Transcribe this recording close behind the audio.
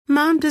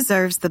Mom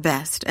deserves the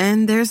best,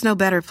 and there's no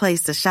better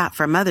place to shop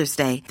for Mother's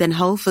Day than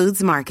Whole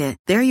Foods Market.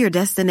 They're your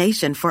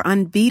destination for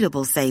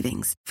unbeatable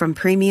savings, from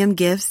premium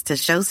gifts to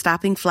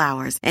show-stopping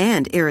flowers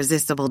and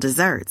irresistible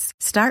desserts.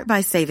 Start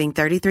by saving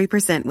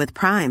 33% with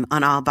Prime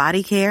on all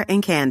body care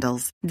and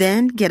candles.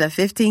 Then get a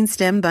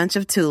 15-stem bunch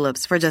of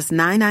tulips for just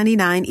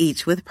 $9.99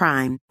 each with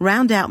Prime.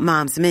 Round out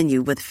Mom's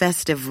menu with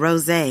festive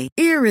rosé,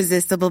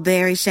 irresistible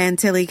berry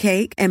chantilly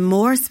cake, and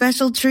more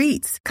special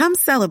treats. Come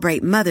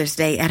celebrate Mother's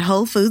Day at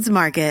Whole Foods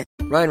Market.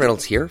 Ryan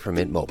Reynolds here from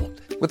Mint Mobile.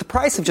 With the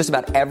price of just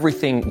about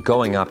everything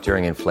going up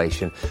during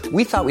inflation,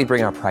 we thought we'd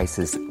bring our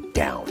prices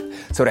down.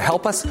 So to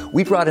help us,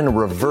 we brought in a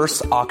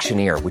reverse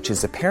auctioneer, which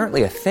is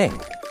apparently a thing.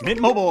 Mint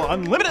Mobile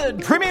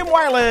Unlimited Premium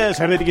Wireless.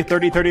 How to get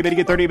 30, 30, bit to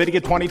get 30, bit to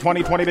get 20,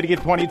 20, 20, bit to get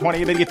 20, 20,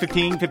 bit to get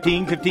 15,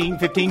 15, 15,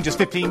 15, just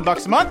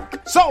 $15 a month?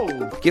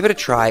 Sold! Give it a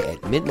try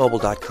at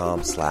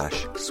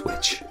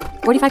mintmobile.com/switch.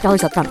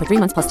 $45 up front for 3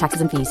 months plus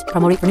taxes and fees.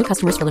 Promo rate for new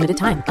customers for limited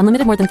time.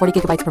 Unlimited more than 40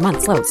 gigabytes per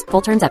month. Slows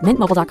full terms at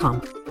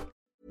mintmobile.com.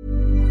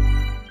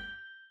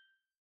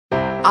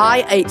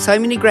 I ate so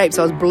many grapes,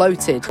 I was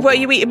bloated. Were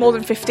you eating more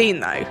than 15,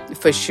 though?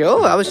 For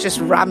sure. I was just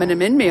ramming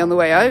them in me on the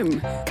way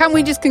home. Can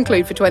we just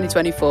conclude for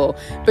 2024?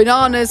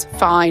 Bananas,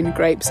 fine.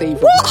 Grapes,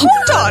 evil. What?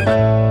 Hold on!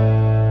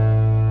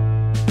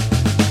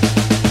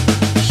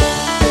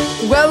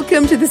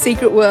 Welcome to the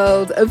secret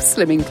world of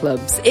slimming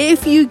clubs.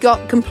 If you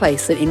got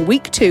complacent in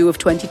week 2 of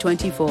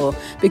 2024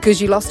 because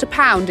you lost a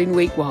pound in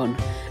week 1,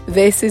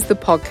 this is the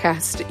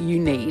podcast you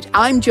need.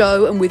 I'm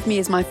Jo, and with me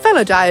is my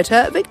fellow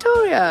dieter,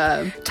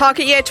 Victoria.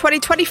 Target year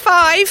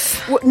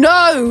 2025.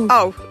 No!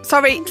 Oh,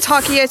 sorry.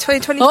 Target year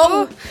 2024.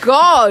 Oh,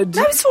 God.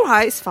 No, it's all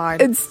right. It's fine.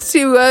 It's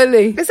too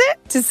early. Is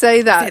it? To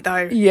say that. Is it,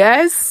 though?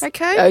 Yes.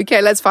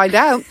 Okay, let's find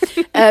out.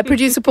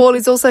 Producer Paul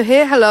is also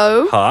here.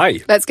 Hello. Hi.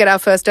 Let's get our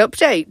first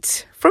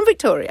update from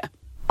Victoria.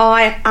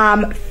 I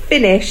am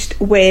finished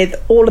with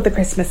all of the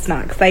Christmas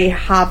snacks. They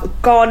have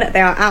gone.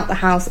 They are out the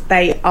house.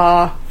 They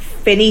are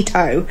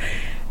finito.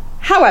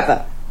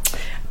 However,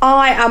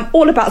 I am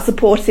all about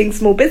supporting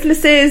small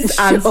businesses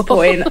and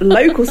supporting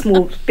local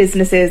small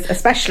businesses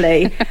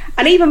especially,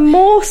 and even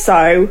more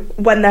so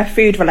when they're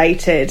food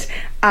related.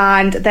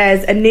 And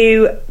there's a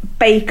new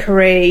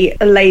bakery,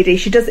 a lady,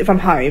 she does it from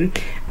home,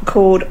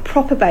 called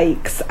Proper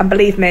Bakes, and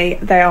believe me,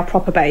 they are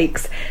proper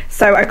bakes.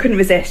 So I couldn't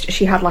resist.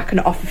 She had like an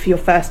offer for your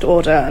first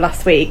order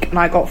last week, and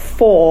I got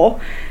 4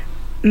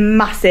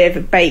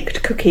 massive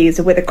baked cookies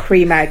with a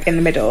cream egg in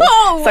the middle.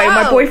 Oh, so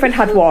wow. My boyfriend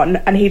had one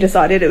and he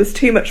decided it was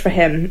too much for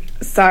him,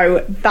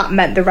 so that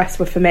meant the rest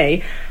were for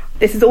me.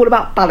 This is all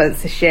about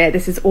balance this year.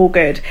 This is all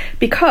good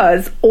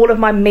because all of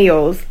my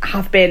meals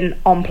have been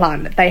on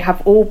plan. They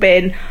have all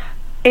been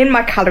in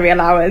my calorie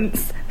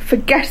allowance.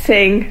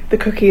 Forgetting the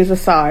cookies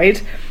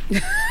aside,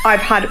 I've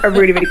had a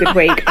really, really good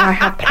week. I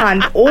have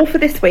planned all for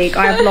this week.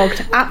 I have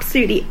logged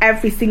absolutely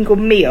every single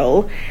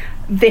meal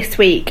this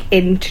week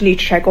into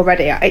Nutri-Check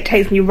already. It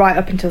takes me right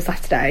up until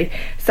Saturday.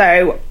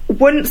 So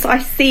once I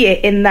see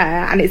it in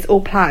there and it's all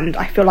planned,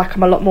 I feel like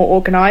I'm a lot more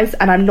organised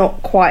and I'm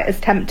not quite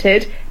as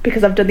tempted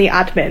because I've done the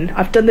admin.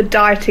 I've done the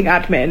dieting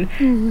admin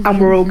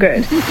and we're all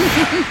good.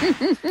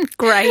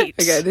 Great.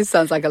 Okay, this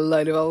sounds like a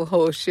load of old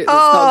horse shit. Oh,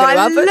 That's not going to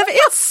I happen. love it.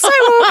 It's so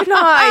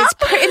organised.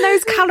 Putting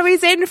those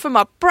calories in from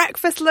my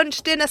breakfast,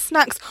 lunch, dinner,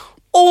 snacks,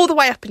 all the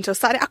way up until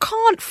Saturday. I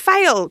can't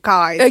fail,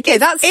 guys. Okay, it's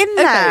that's in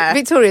there. Okay,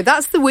 Victoria,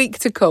 that's the week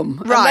to come.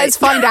 And Right. let's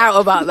find out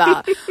about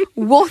that.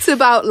 What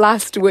about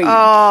last week?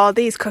 Oh,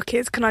 these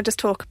cookies. Can I just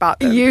talk about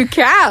them? You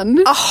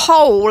can. A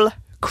whole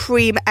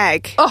cream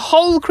egg. A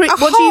whole cream.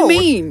 What do you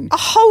mean? A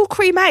whole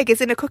cream egg is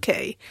in a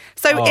cookie.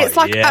 So it's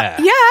like, yeah.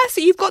 so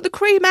you've got the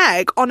cream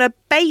egg on a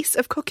base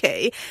of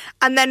cookie,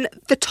 and then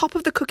the top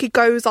of the cookie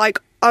goes like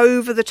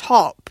over the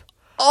top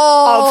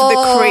of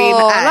the cream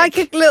egg. Like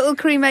a little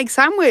cream egg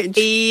sandwich.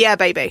 Yeah,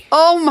 baby.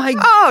 Oh my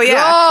god. Oh,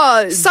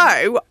 yeah.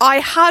 So I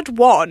had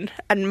one,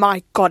 and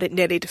my God, it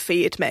nearly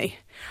defeated me.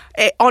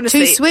 It,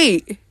 honestly, Too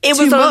sweet. It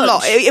Too was a much.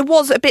 lot. It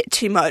was a bit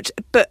too much,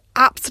 but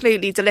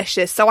absolutely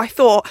delicious. So I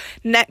thought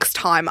next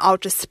time I'll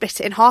just split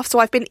it in half. So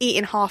I've been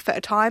eating half at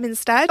a time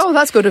instead. Oh,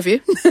 that's good of you.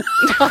 So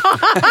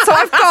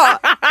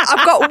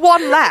I've got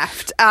one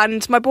left,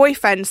 and my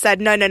boyfriend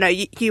said, no,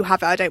 you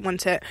have it. I don't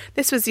want it.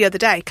 This was the other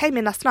day. Came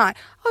in last night.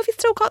 Oh, have you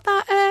still got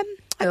that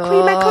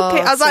cream egg cookie?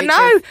 I was like,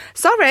 no, sweet.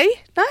 sorry,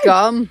 no.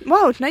 Gone.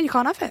 Well, no, you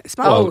can't have it. It's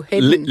mine. Oh,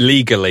 hidden.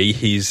 legally,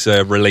 he's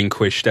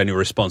relinquished any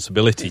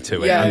responsibility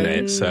to it, Yeah. hasn't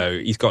it? So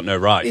he's got no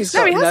rights. He's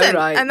No, he got no hasn't.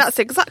 rights. And that's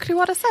exactly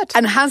what I said.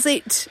 And has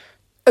it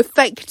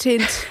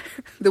affected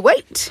the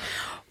weight?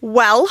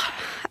 Well,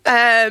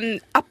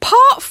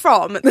 apart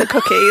from the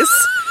cookies,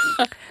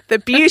 the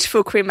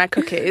beautiful cream egg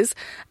cookies,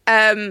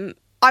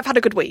 I've had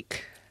a good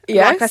week.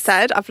 Yes. Like I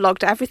said, I've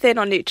logged everything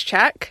on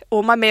Nutri-Check,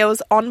 all my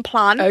meals on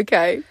plan,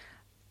 Okay.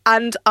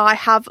 and I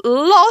have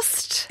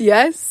lost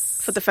Yes.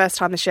 for the first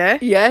time this year.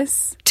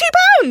 Yes.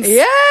 £2. Yay!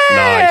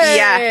 Nice.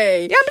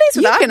 Yeah, I'm pleased with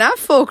You that. can have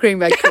 4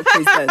 cream egg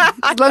cookies then,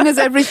 as long as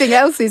everything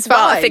else is fine.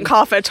 Well, I think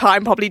half at a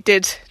time probably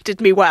did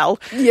me well.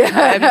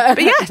 Yeah.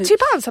 But yeah,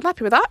 £2. I'm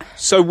happy with that.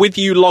 So with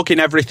you logging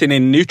everything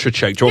in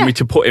NutriCheck, do you want me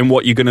to put in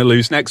what you're going to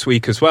lose next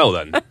week as well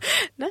then?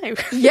 No.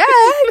 Yeah,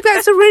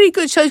 that's a really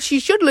good show. She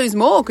should lose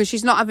more because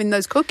she's not having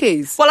those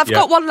cookies. Well, I've Yeah.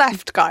 got one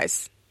left,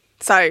 guys.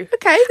 So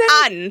Okay,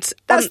 then. and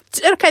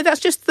That's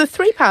just the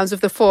 £3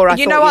 of the 4 I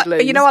you thought know you'd what?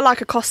 lose. You know I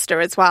like a Costa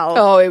as well.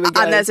 Oh, here we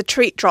go. And there's a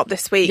treat drop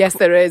this week. Yes,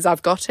 there is.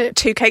 I've got it.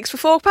 2 cakes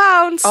for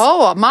 £4.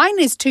 Oh, mine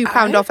is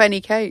 £2 off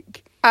any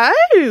cake. Oh,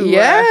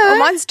 Yeah. Well,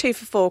 mine's 2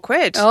 for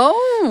 £4.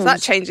 Oh. So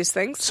that changes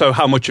things. So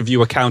how much have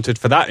you accounted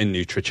for that in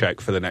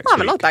NutriCheck for the next I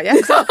haven't week? logged that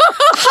yet.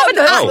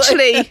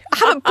 I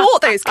haven't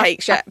bought those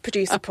cakes yet,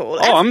 producer Paul.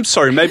 Oh, I'm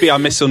sorry. Maybe I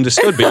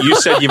misunderstood, but you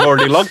said you've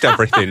already logged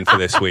everything for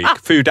this week.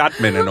 Food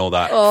admin and all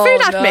that.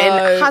 Food admin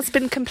no. has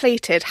been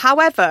completed.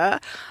 However,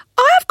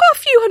 I have got a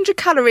few hundred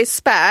calories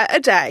spare a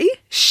day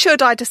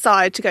should I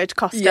decide to go to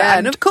Costa. Yeah,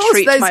 and of course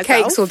treat those myself.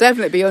 cakes will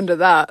definitely be under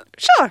that.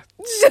 Sure.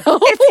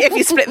 if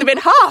you split them in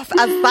half,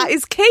 as that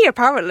is key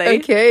apparently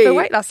Okay. for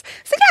weight loss.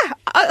 So yeah,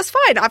 that's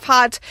fine. I've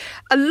had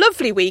a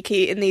lovely week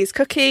eating these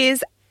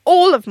cookies.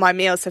 All of my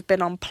meals have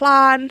been on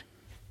plan.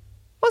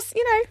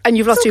 And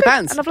you've lost it's all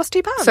 £2. good. And I've lost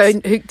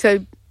 £2.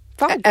 So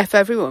Fine. F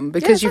everyone,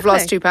 because Yeah, you've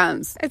lost exactly.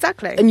 £2.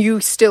 Exactly. And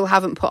you still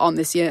haven't put on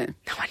this year.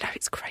 No, I know,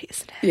 it's great,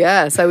 isn't it?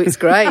 Yeah, so it's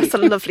great. That's a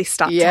lovely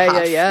stat Yeah, to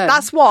have. yeah.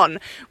 That's one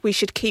we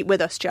should keep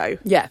with us, Jo.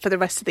 Yeah. For the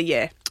rest of the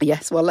year.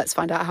 Yes, well, let's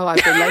find out how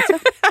I've been later.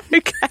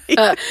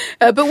 Okay.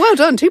 But well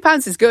done.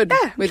 £2 is good.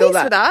 Yeah, with all pleased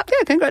that. with that.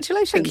 Yeah,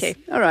 congratulations. Thank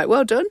you. All right,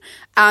 well done.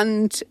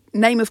 And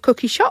name of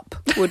cookie shop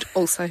would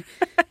also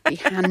be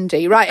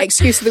handy. Right,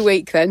 excuse of the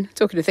week then.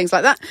 Talking of things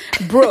like that.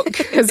 Brooke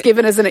has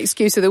given us an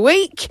excuse of the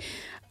week.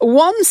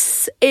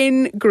 Once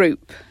in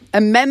group, a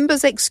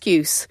member's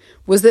excuse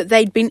was that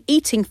they'd been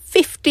eating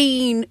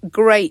 15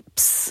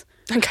 grapes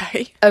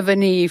Okay. of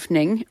an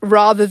evening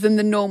rather than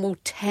the normal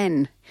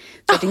 10.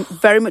 So it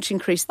very much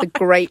increased the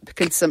grape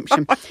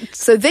consumption.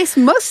 So this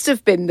must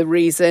have been the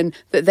reason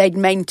that they'd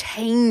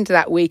maintained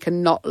that week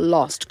and not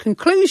lost.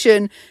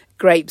 Conclusion,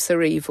 grapes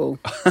are evil.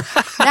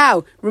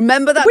 Now,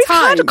 remember that We've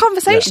time? had a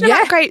conversation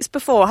about grapes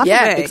before, haven't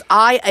Yeah, we? because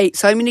I ate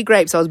so many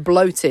grapes, I was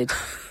bloated.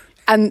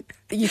 And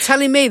you're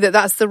telling me that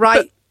that's the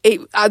right...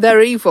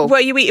 they're evil. Were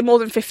you eating more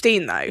than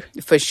 15 though?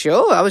 For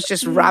sure. I was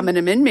just ramming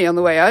them in me on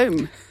the way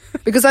home.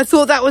 Because I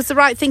thought that was the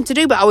right thing to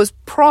do, but I was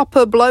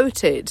proper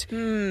bloated.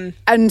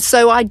 And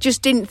so I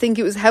just didn't think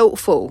it was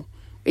helpful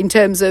in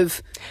terms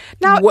of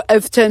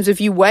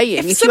you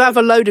weighing. If you have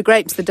a load of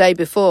grapes the day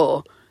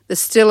before, there's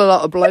still a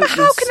lot of bloatness. But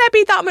how can there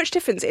be that much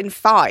difference in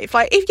 5?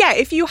 Like,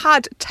 if you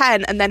had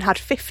 10 and then had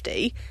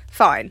 50,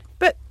 fine.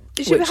 But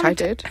Which I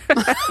did.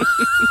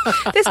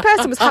 This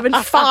person was having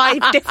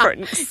 5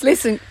 different.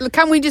 Listen,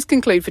 can we just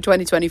conclude for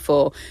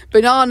 2024?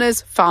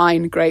 Bananas,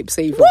 fine. Grapes,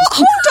 evil. What?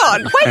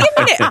 Hold on. Wait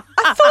a minute.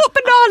 I thought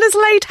bananas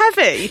laid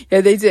heavy.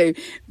 Yeah, they do.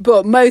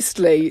 But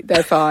mostly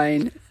they're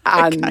fine.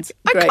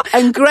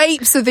 And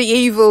grapes are the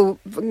evil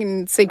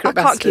fucking secret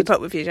bastard. I can't keep up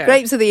with you, Jo.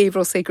 Grapes are the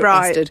evil secret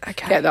bastard.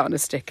 Okay. Get that on a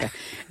sticker.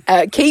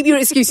 Keep your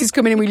excuses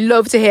coming in. We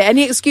love to hear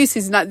any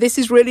excuses. Now, this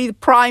is really the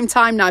prime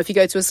time now if you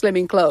go to a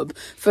slimming club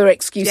for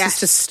excuses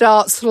to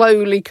start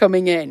slowly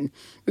coming in.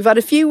 We've had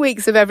a few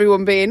weeks of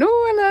everyone being,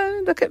 oh,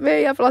 hello, look at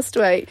me, I've lost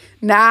weight.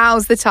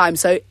 Now's the time.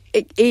 So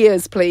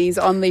ears, please,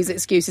 on these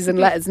excuses and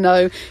let us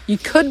know. You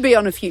could be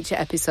on a future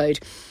episode.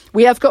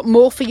 We have got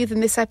more for you than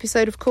this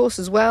episode, of course,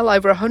 as well.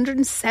 Over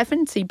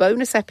 170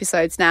 bonus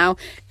episodes now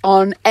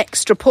on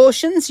extra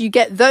portions. You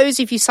get those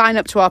if you sign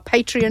up to our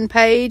Patreon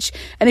page.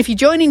 And if you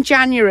join in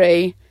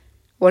January,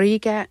 what do you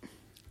get?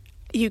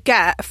 You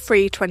get a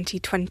free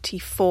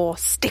 2024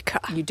 sticker.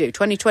 You do.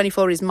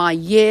 2024 is my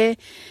year.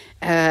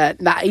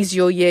 That is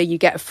your year. You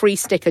get a free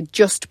sticker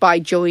just by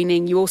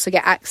joining. You also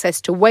get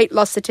access to weight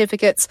loss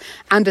certificates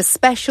and a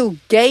special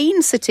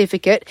gain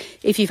certificate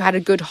if you've had a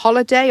good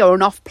holiday or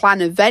an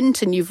off-plan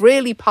event and you've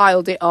really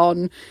piled it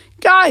on.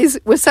 Guys,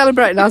 we're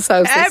celebrating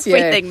ourselves this year.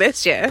 Everything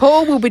this year.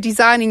 Paul will be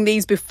designing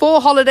these before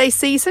holiday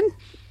season.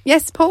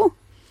 Yes, Paul?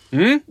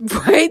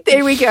 Wait,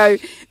 there we go.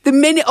 The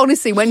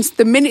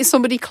minute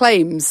somebody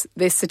claims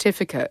this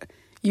certificate,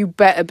 you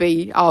better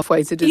be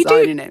halfway to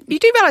designing it. You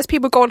do realise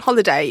people go on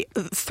holiday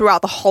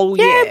throughout the whole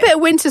year. Yeah, a bit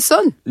of winter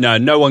sun.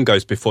 No one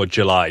goes before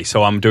July,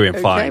 so I'm doing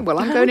Okay, fine. well,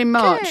 I'm going in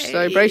March,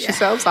 so brace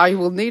yourselves. I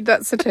will need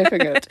that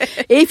certificate.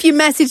 If your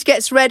message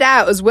gets read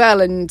out as well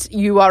and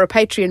you are a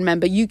Patreon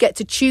member, you get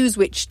to choose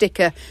which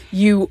sticker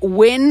you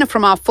win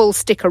from our full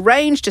sticker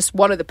range. Just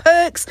one of the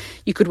perks.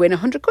 You could win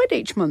 £100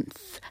 each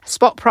month.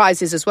 Spot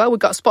prizes as well. We've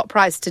got a spot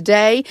prize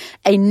today,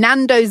 a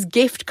Nando's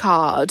gift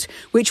card,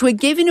 which we're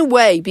giving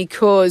away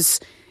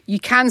because you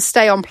can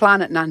stay on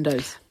plan at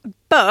Nando's.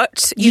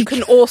 but you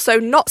can also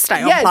not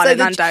stay on plan at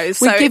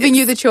Nando's. We're giving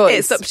you the choice.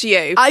 It's up to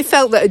you. I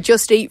felt that a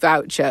Just Eat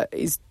voucher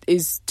is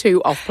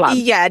too off plan.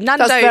 Yeah,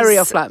 Nando's. That's very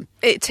off plan.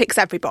 It ticks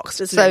every box,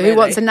 doesn't it? So who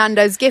wants a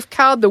Nando's gift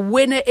card? The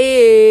winner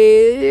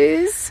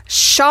is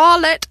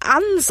Charlotte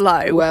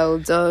Anslow. Well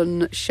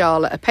done,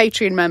 Charlotte. A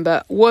Patreon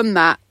member won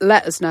that.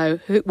 Let us know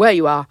where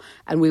you are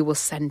and we will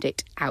send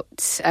it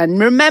out. And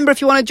remember,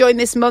 if you want to join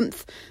this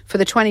month for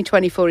the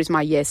 2024 is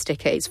my year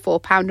sticker, it's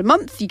 £4 a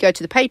month. You go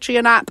to the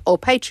Patreon app or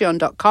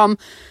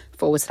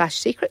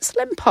patreon.com/Secret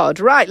Slim Pod.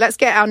 Right, let's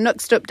get our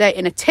Nuxt update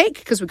in a tick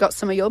because we've got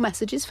some of your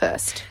messages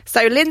first.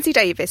 So Lindsay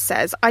Davis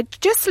says, I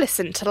just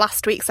listened to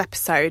last week's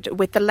episode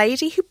with the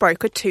lady who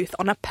broke a tooth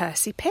on a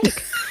Percy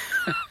pig.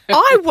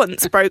 I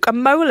once broke a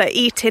molar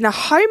eating a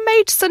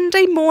homemade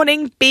Sunday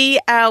morning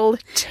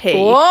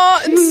BLT.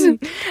 What?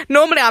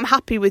 Normally I'm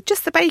happy with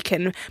just the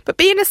bacon, but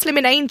being a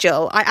slimming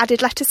angel, I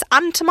added lettuce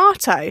and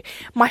tomato.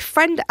 My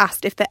friend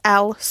asked if the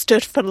L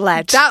stood for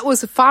lead. That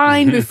was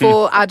fine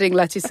before adding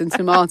lettuce and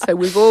tomato.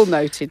 We've all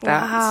noted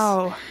that.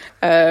 Wow.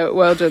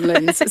 Well done,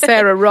 Linz.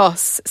 Sarah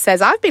Ross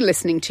says, I've been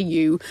listening to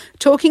you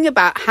talking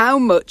about how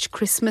much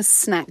Christmas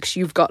snacks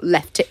you've got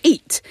left to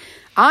eat.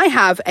 I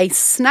have a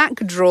snack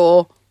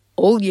drawer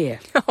all year.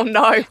 Oh,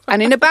 no.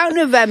 And in about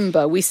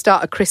November, we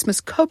start a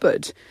Christmas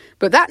cupboard.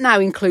 But that now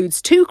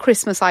includes 2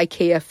 Christmas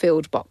IKEA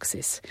filled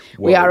boxes.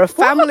 Whoa. We are a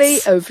family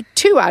of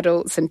 2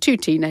 adults and 2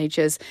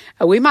 teenagers,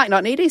 and we might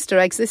not need Easter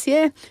eggs this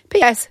year.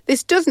 P.S.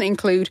 This doesn't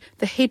include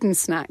the hidden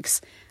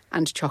snacks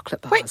and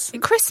chocolate bars.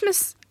 Wait,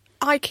 Christmas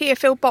IKEA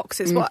filled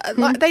boxes? What?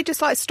 Like, they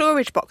just like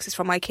storage boxes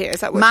from IKEA?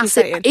 Is that what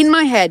massive, you're saying? in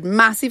my head,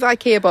 massive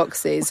IKEA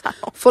boxes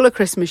full of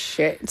Christmas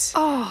shit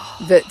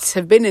that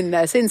have been in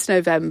there since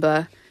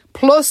November.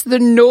 Plus the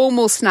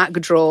normal snack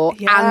drawer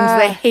and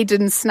the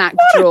hidden snack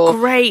drawer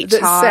great that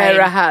time.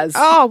 Sarah has.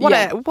 Oh, what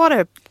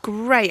a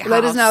great house.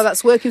 Let us know how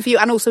that's working for you,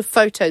 and also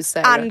photos,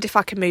 Sarah. And if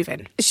I can move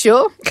in.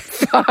 Sure.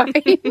 Fine.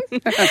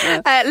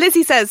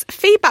 Lizzie says,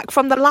 feedback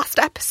from the last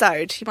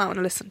episode. You might want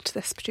to listen to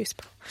this, Producer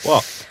Paul.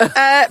 What?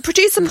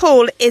 Producer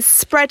Paul is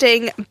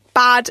spreading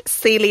bad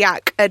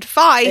celiac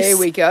advice. Here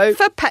we go.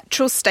 For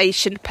petrol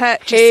station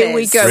purchases. Here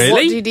we go. Really?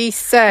 What did he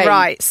say?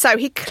 Right, so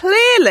he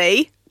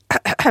clearly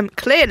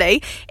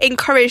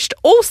encouraged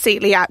all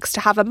celiacs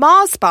to have a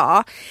Mars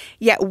bar,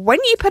 yet when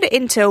you put it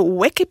into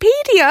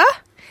Wikipedia,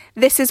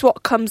 this is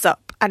what comes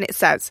up, and it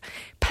says,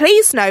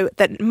 please note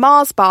that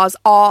Mars bars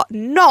are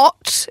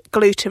not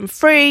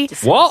gluten-free.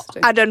 What?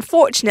 And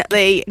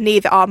unfortunately,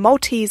 neither are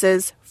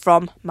Maltesers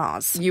from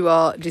Mars. You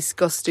are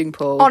disgusting,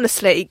 Paul.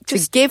 Honestly,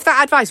 just to give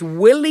that advice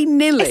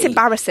willy-nilly. It's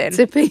embarrassing.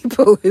 To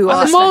people who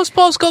are... The Mars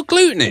bar's got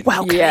gluten in?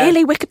 Well,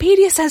 clearly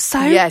Wikipedia says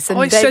so. Yes,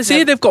 and it says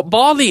here they've got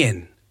barley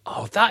in.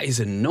 Oh, that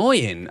is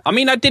annoying. I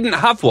mean, I didn't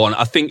have one.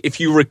 I think if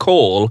you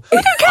recall... We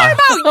don't care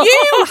about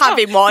you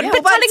having one,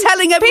 but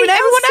telling everyone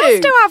else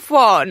to have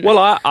one.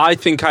 Well, I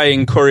think I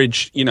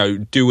encourage,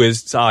 do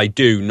as I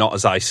do, not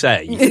as I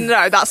say.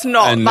 No, that's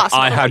not. And that's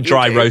I not had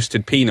dry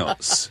roasted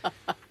peanuts.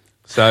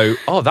 So,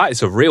 that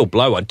is a real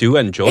blow. I do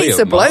enjoy it. It's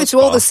a blow to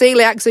all the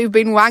celiacs who've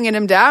been wanging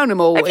them down them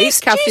all week.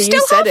 Kathy, do you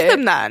still have said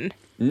them then?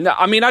 No,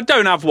 I mean, I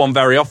don't have one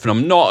very often.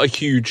 I'm not a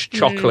huge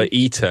chocolate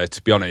eater,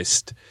 to be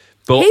honest.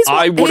 But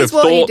I would have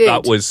thought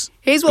that was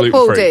Here's what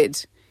Paul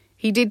did.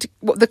 He did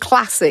the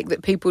classic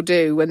that people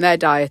do when they're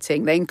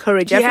dieting. They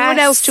encourage everyone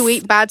else to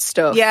eat bad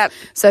stuff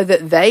so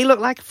that they look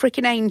like a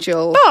freaking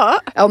angel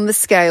on the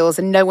scales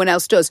and no one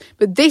else does.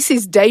 But this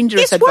is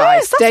dangerous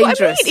advice. Worse. That's dangerous.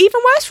 What I mean. Even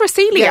worse for a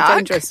celiac. Yeah,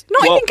 dangerous.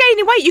 Not even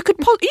gaining weight. You could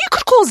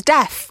cause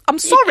death. I'm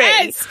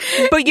sorry.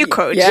 But you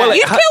could. Yeah. Well,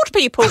 you've killed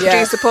people,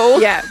 Producer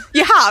Paul. Yeah.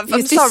 You have.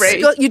 I'm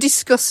sorry. You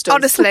disgust us.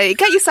 Honestly,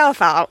 get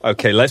yourself out.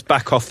 Okay, let's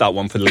back off that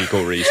one for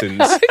legal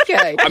reasons.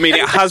 Okay. I mean,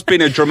 it has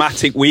been a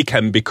dramatic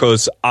weekend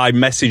because I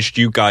messaged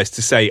you guys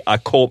to say I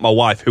caught my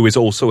wife, who is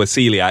also a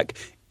celiac,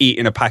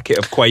 eating a packet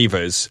of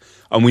Quavers.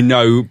 And we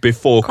know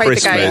before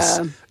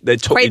Christmas they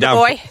took me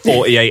down for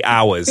 48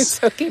 hours.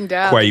 Took him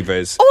down.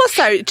 Quavers.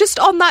 Also, just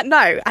on that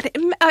note, and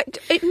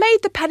it made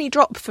the penny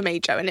drop for me,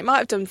 Joe, and it might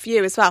have done for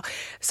you as well.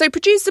 So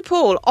Producer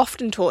Paul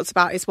often talks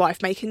about his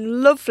wife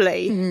making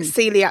lovely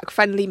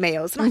celiac-friendly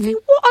meals. And I think,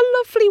 what a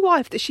lovely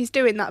wife that she's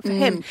doing that for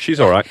him.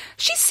 She's all right.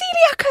 She's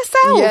celiac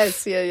herself.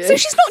 Yes, yeah. So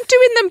she's not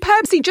doing them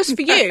purposely just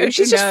for you.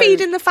 She's just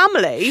feeding the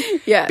family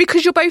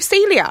because you're both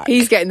celiac.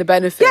 He's getting the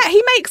benefit. Yeah,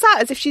 he makes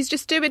out as if she's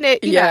just doing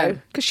it, you know,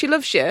 because she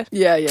loves you.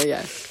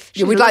 Yeah.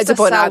 We'd like to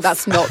point out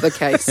that's not the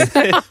case.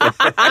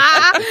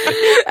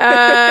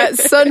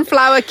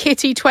 Sunflower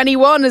Kitty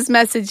 21 has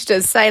messaged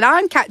us saying,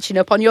 I'm catching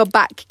up on your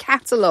back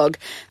catalogue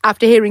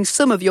after hearing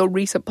some of your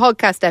recent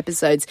podcast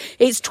episodes.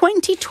 It's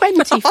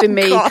 2020 for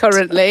me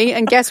currently,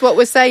 and guess what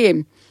we're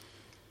saying?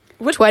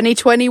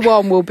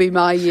 2021 will be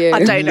my year.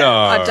 I don't know.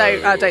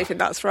 I don't think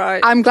that's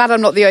right. I'm glad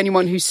I'm not the only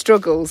one who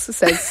struggles,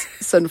 says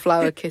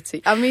Sunflower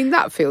Kitty. I mean,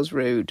 that feels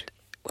rude.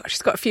 Well,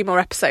 she's got a few more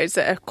episodes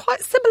that are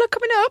quite similar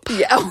coming up.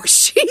 Yeah, oh,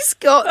 she's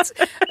got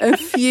a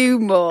few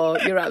more.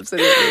 You're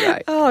absolutely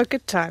right. Oh,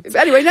 good times.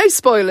 Anyway, no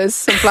spoilers,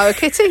 Sunflower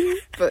Kitty.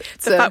 But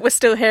the fact we're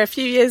still here a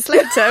few years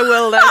later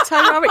will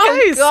tell you how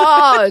it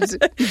goes.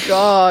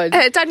 God.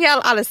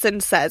 Danielle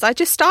Allison says, I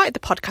just started the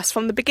podcast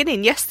from the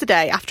beginning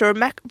yesterday after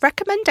a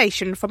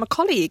recommendation from a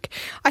colleague.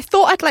 I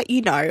thought I'd let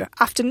you know,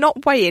 after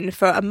not weighing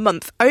for a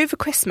month over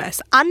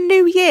Christmas and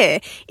New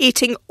Year,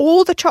 eating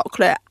all the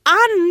chocolate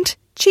and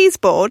cheese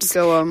boards,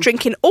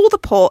 drinking all the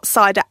port,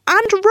 cider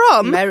and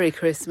rum. Merry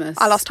Christmas.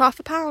 I lost half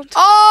a pound.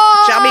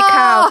 Oh! Jammy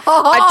cow.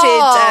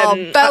 I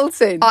did.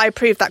 Belting. I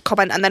approved that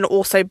comment and then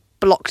also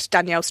blocked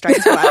Danielle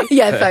straight away.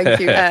 Yeah,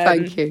 thank you.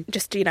 Thank you.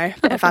 Just, a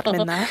bit of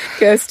admin there.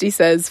 Kirsty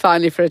says,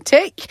 finally for a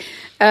tick.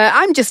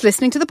 I'm just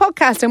listening to the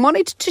podcast and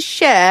wanted to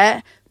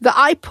share that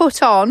I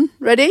put on,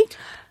 ready?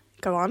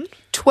 Go on.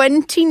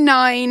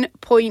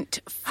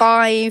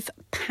 29.5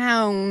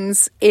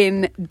 pounds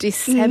in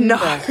December.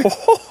 No.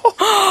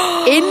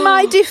 In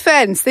my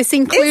defence, this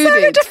included... Is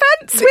there a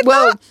defence with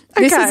that?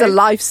 This is a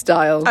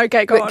lifestyle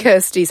that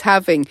Kirsty's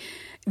having.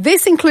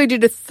 This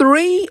included a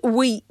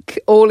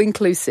 3-week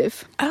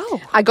all-inclusive. Oh.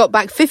 I got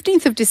back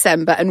 15th of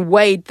December and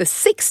weighed the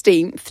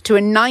 16th to a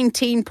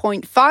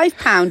 19.5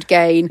 pound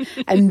gain,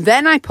 and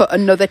then I put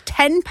another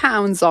 10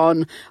 pounds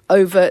on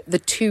over the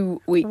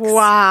 2 weeks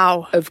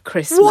of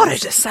Christmas. What a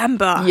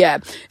December. Yeah.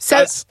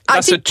 So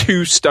that's a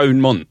 2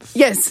 stone month.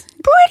 Yes.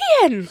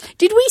 Brilliant. What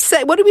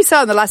did we say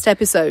on the last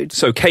episode?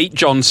 So Kate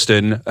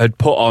Johnston had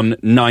put on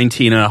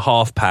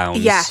 19.5 pounds.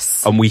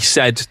 Yes. And we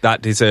said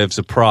that deserves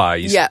a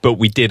prize. Yeah. But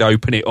we did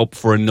open it up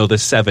for another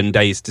 7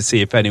 days to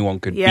see if anyone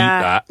could beat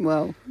that.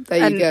 Well,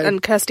 there you go.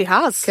 And Kirsty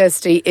has.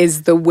 Kirsty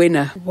is the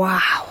winner.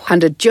 Wow.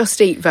 And a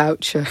Just Eat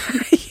voucher.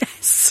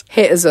 Yes.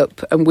 Hit us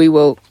up and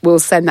we'll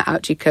send that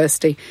out to you,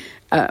 Kirsty.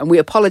 And we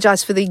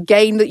apologise for the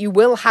gain that you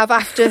will have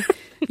after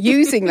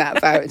using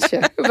that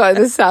voucher, by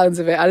the sounds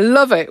of it. I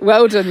love it.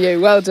 Well done, you.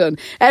 Well done.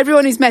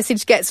 Everyone whose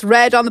message gets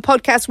read on the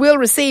podcast will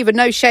receive a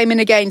No Shaming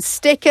Again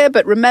sticker.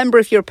 But remember,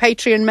 if you're a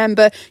Patreon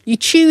member, you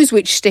choose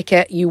which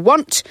sticker you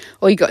want.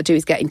 All you got to do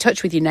is get in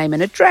touch with your name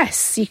and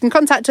address. You can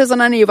contact us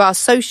on any of our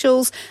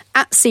socials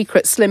at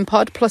Secret Slim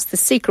Pod, plus the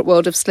Secret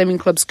World of Slimming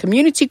Club's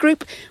community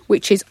group,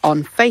 which is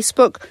on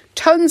Facebook.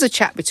 Tons of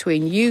chat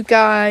between you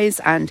guys,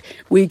 and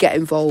we get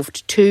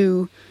involved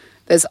too.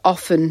 There's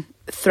often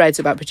threads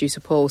about producer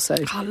Paul, so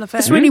I love it.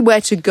 It's really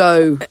where to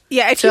go to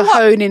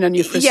hone in on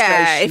your frustration.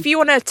 Yeah, if you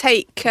want to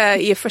take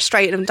your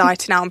frustrating and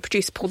dieting out on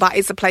producer Paul, that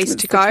is the place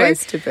to go. The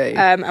place to be.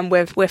 And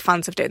we're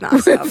fans of doing that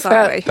ourselves,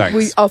 aren't we? Thanks.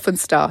 We often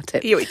start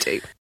it. Yeah, we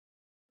do.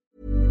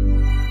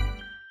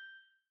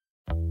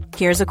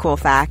 Here's a cool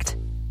fact.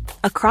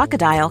 A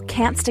crocodile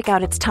can't stick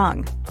out its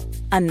tongue.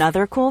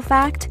 Another cool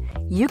fact,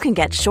 you can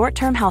get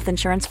short-term health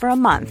insurance for a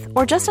month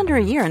or just under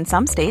a year in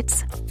some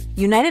states.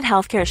 United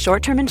Healthcare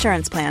short-term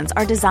insurance plans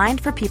are designed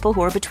for people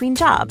who are between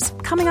jobs,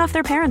 coming off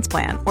their parents'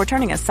 plan, or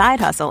turning a side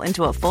hustle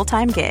into a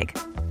full-time gig.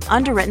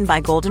 Underwritten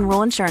by Golden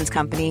Rule Insurance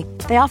Company,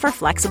 they offer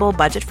flexible,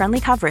 budget-friendly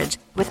coverage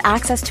with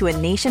access to a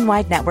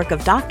nationwide network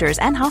of doctors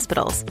and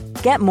hospitals.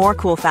 Get more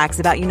cool facts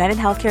about United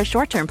Healthcare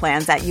short-term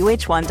plans at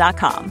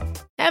uh1.com.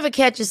 Ever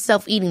catch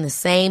yourself eating the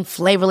same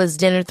flavorless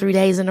dinner 3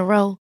 days in a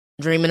row?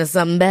 Dreaming of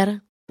something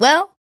better?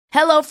 Well,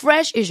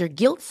 HelloFresh is your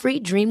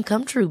guilt-free dream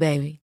come true,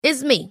 baby.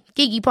 It's me,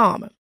 Keke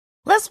Palmer.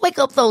 Let's wake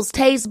up those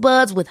taste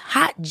buds with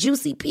hot,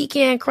 juicy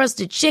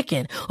pecan-crusted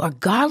chicken or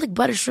garlic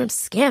butter shrimp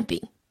scampi.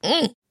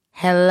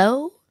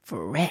 Hello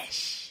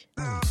Fresh.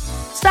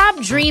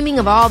 Stop dreaming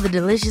of all the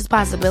delicious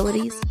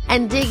possibilities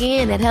and dig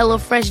in at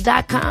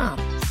HelloFresh.com.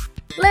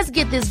 Let's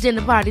get this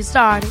dinner party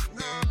started.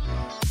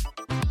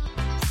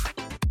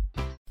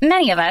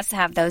 Many of us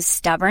have those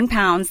stubborn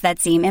pounds that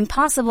seem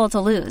impossible to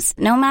lose,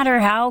 no matter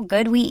how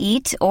good we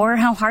eat or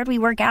how hard we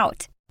work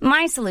out.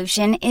 My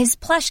solution is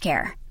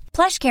PlushCare.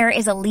 PlushCare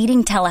is a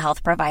leading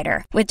telehealth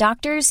provider with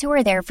doctors who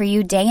are there for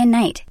you day and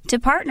night to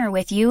partner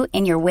with you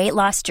in your weight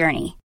loss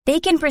journey.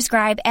 They can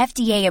prescribe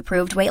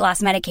FDA-approved weight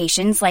loss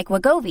medications like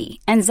Wegovy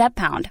and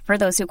Zepbound for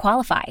those who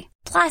qualify.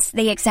 Plus,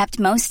 they accept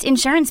most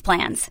insurance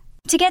plans.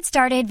 To get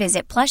started,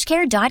 visit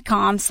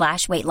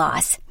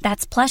plushcare.com/weightloss.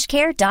 That's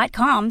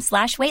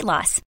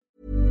plushcare.com/weightloss.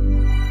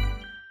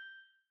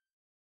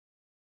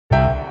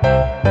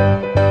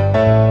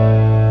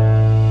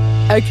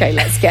 Okay,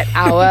 let's get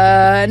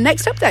our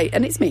next update,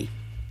 and it's me.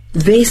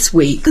 This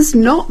week has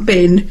not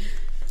been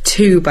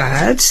too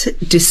bad,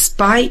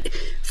 despite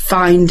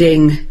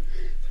finding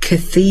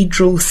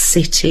Cathedral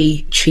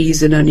City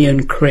cheese and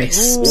onion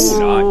crisps.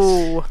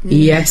 Ooh, nice.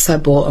 Yes, I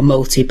bought a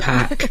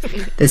multi-pack.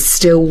 There's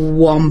still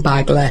one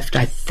bag left,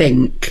 I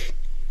think.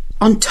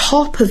 On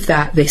top of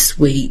that, this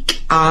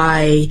week,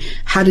 I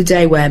had a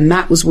day where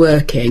Matt was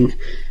working.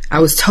 I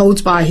was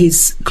told by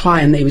his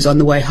client that he was on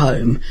the way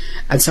home,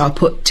 and so I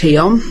put tea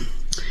on.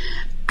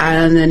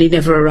 And then he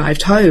never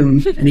arrived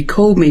home. And he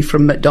called me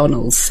from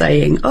McDonald's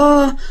saying,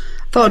 I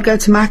thought I'd go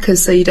to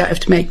Macca's so you don't have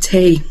to make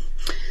tea.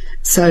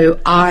 So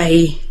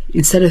I,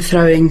 instead of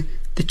throwing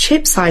the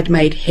chips I'd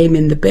made him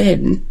in the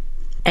bin,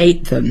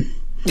 ate them.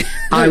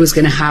 I was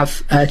going to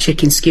have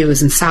chicken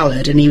skewers and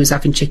salad, and he was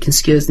having chicken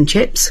skewers and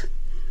chips.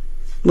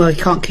 Well,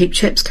 you can't keep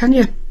chips, can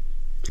you?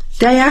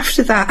 Day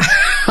after that,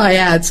 I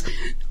had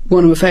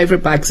one of my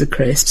favourite bags of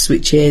crisps,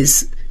 which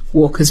is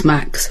Walker's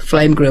Max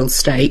flame grilled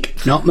steak,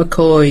 not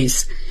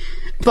McCoy's.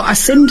 But I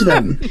simmed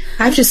them.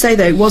 I have to say,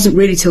 though, it wasn't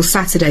really till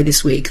Saturday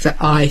this week that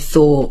I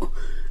thought,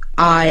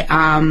 I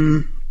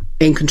am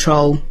in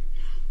control.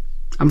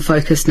 I'm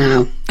focused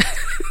now.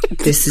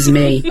 This is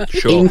me.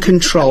 Sure. In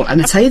control.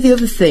 And I tell you the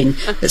other thing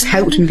that's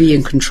helped me be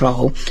in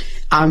control.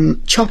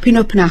 I'm chopping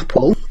up an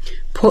apple,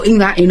 putting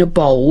that in a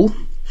bowl,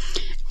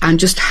 and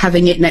just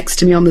having it next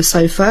to me on the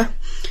sofa.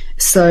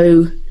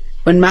 So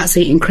when Matt's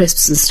eating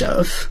crisps and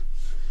stuff,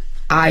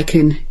 I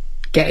can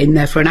get in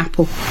there for an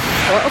apple.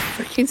 What a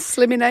freaking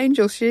slimming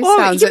angel she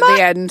sounds at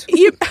the end.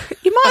 You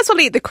might as well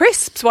eat the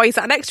crisps while you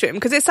sat next to him,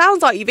 because it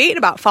sounds like you've eaten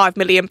about 5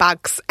 million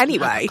bags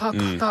anyway.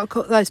 I'll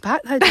cut those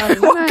back though,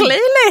 darling. Well,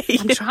 clearly.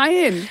 I'm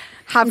trying.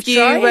 Have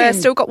you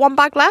still got one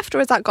bag left, or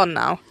is that gone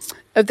now?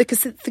 Of the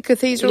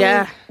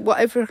cathedral,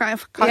 whatever, I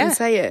can't even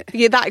say it.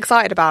 You're that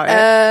excited about it?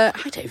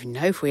 I don't even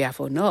know if we have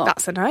or not.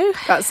 That's a no.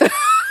 That's a...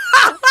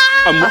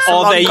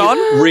 Are they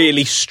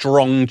really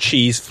strong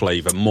cheese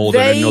flavour, more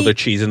than another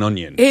cheese and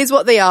onion? Here's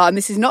what they are, and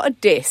this is not a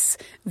diss.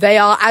 They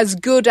are as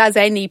good as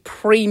any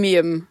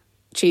premium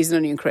cheese and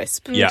onion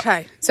crisp. Yeah.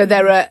 Okay. So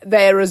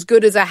they're as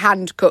good as a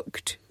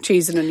hand-cooked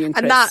cheese and onion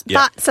crisp. And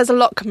that says a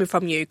lot coming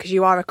from you, because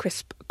you are a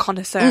crisp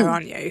connoisseur,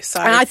 aren't you? So.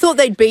 And I thought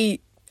they'd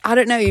be, I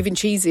don't know, even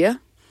cheesier.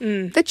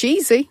 They're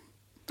cheesy.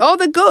 Oh,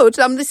 they're good.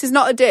 This is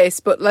not a diss,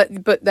 but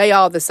they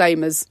are the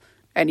same as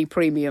any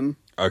premium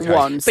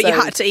one. But you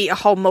had to eat a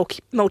whole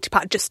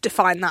multi-pack just to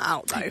find that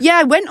out, though. Yeah,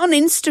 I went on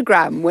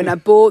Instagram when I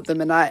bought them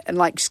and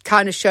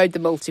kind of showed the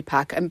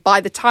multi-pack. And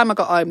by the time I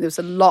got home, there was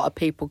a lot of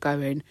people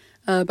going,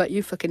 but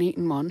you fucking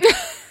eaten one.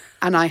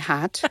 And I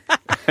had.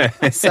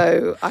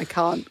 So I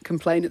can't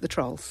complain at the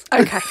trolls.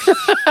 Okay.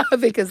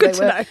 Because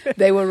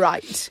they were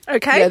right.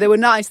 Okay. Yeah, they were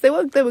nice. They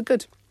were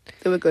good.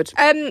 They were good.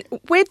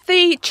 With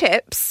the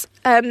chips,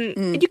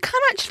 you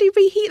can actually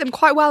reheat them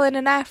quite well in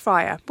an air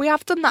fryer. We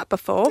have done that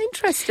before.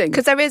 Interesting.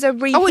 Because there is a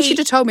reheat. I wish you'd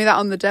have told me that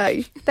on the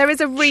day. There is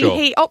a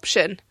reheat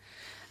option.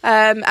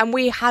 And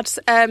we had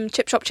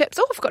Chip Shop chips.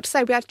 Oh, I forgot to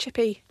say, we had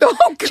chippy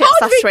chips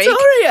last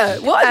Victoria,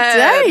 week. What a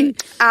day.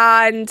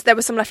 And there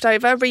was some left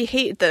over,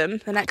 reheated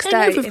them the next day. I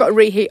don't know if we've got a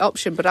reheat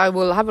option, but I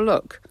will have a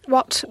look.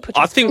 What?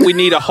 I think we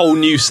need a whole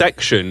new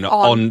section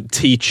on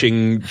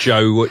teaching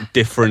Joe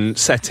different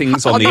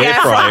settings on the air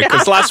fryer,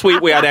 because last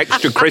week we had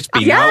extra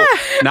crispy, now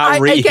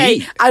reheat.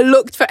 Okay, I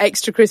looked for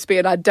extra crispy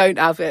and I don't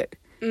have it.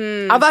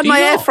 I've had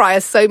my air fryer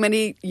so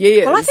many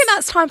years. Well, I think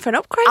that's time for an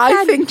upgrade.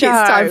 I think it's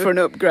time for an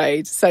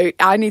upgrade. So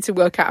I need to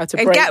work out how to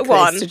break get this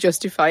one to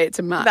justify it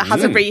to Matt. that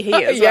has a reheat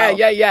as well.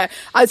 Yeah.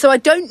 So I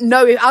don't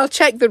know if I'll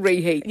check the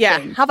reheat. Yeah,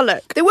 thing. have a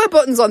look. There were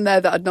buttons on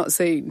there that I'd not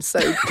seen. So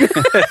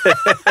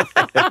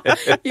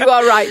you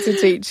are right to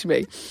teach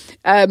me.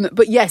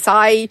 But yes,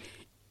 I've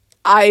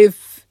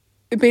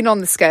been on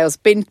the scales,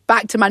 been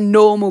back to my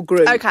normal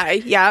group. Okay,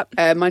 yeah.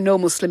 My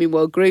normal Slimming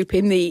World group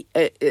in the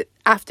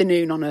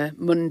afternoon on a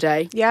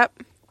Monday.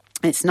 Yep.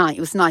 It's nice. It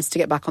was nice to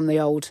get back on the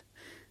old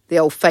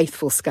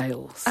faithful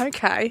scales.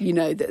 Okay. You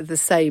know, the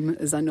same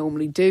as I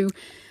normally do.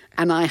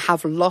 And I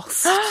have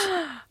lost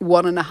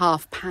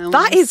 1.5 pounds.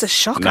 That is a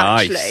shock,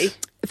 actually.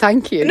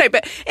 Thank you. No,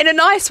 but in a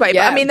nice way.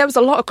 Yeah. But I mean, there was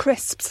a lot of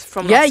crisps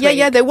from last week.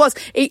 Yeah, there was.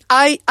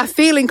 I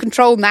feel in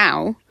control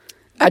now.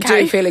 Okay.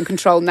 I do feel in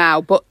control now,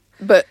 but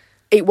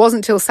it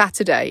wasn't till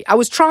Saturday. I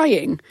was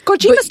trying.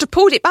 God, you must have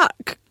pulled it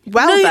back.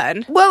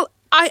 Then. Well,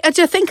 I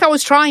just think I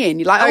was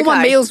trying. Like, all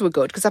my meals were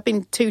good because I've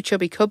been too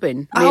chubby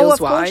cubbing meals-wise. Oh, of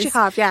course you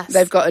have, yes.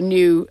 They've got a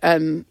new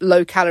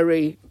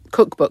low-calorie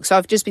cookbook, so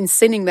I've just been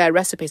sinning their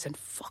recipes and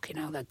fucking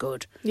hell, they're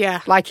good.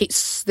 Yeah. Like,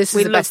 this is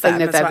the best thing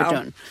they've ever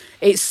done.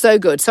 It's so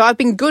good. So I've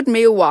been good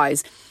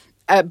meal-wise,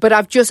 but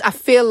I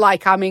feel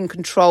like I'm in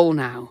control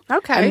now.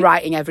 Okay. And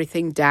writing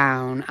everything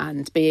down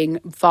and being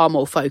far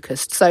more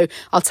focused. So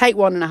I'll take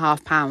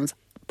 1.5 pounds,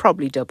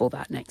 probably double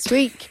that next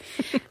week.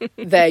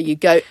 There you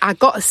go. I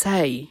got to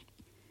say,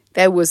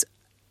 there was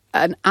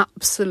an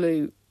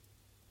absolute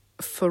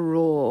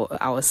furore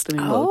at our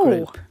Slimming World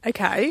group.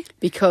 Okay.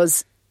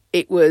 Because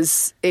it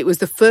was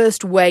the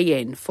first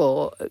weigh-in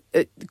for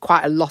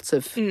quite a lot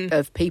of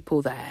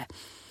people there.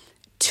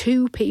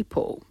 2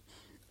 people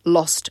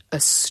lost a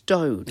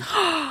stone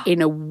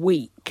in a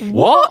week.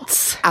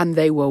 What? And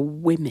they were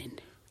women.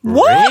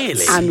 What?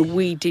 Really? And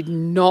we did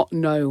not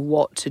know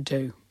what to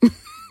do.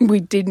 We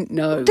didn't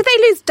know. Did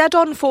they lose dead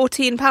on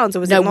 £14 or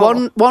was it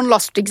more? one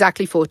lost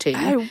exactly 14.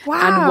 Oh,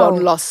 wow. And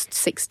one lost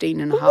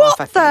 16 and a half,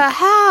 what I think. the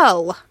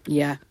hell?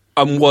 Yeah.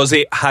 And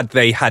had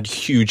they had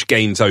huge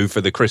gains over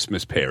the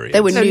Christmas period?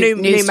 They were So new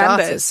members.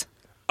 starters.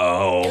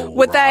 Oh,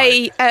 Were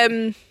they...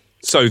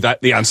 So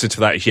that the answer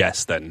to that is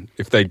yes, then,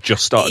 if they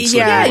just started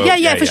Slimming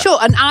World. Yeah, for sure.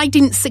 And I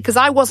didn't see, because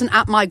I wasn't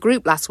at my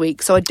group last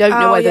week, so I don't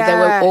know whether they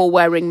were all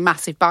wearing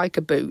massive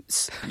biker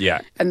boots.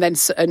 Yeah. And then,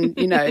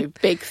 you know,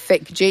 big,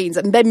 thick jeans.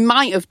 And they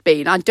might have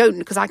been. I don't,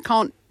 because I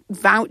can't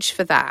vouch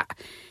for that.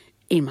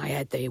 In my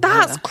head, they were.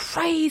 That's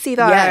crazy,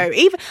 though. Yeah.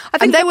 Even I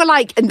think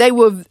and they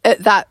were at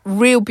that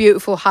real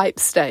beautiful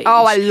hype stage.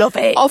 Oh, I love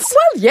it. Well,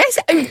 yes,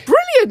 it was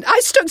brilliant. I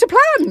stuck to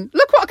plan.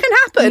 Look what can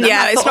happen.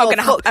 Yeah, it's not going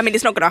to happen. I mean,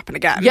 it's not going to happen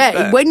again. Yeah,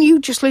 but when you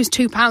just lose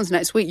 £2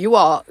 next week, you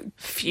are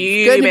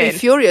fuming. going to be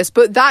furious.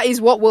 But that is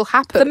what will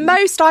happen. The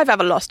most I've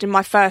ever lost in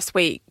my first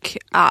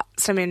week at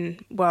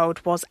Slimming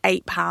World was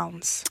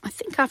 £8. I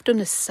think I've done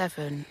a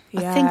 7.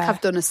 Yeah. I think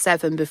I've done a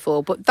 7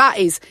 before, but that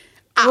is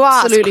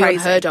absolutely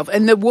unheard of.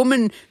 And the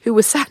woman who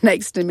was sat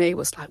next to me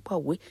was like,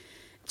 well,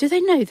 do they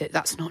know that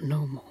that's not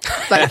normal?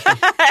 Like,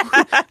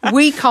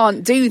 we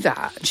can't do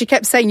that. She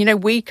kept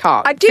saying, we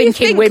can't. I do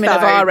thinking think, women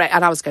of though, our age.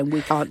 And I was going,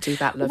 we can't do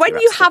that, love. When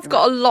you have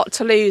got a lot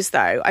to lose,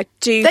 though, I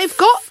do. They have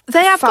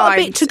got a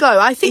bit to go.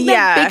 I think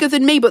they're bigger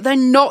than me, but they're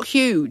not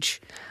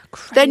huge.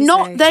 Crazy.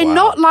 They're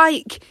not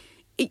like,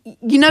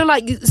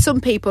 like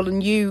some people,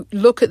 and you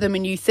look at them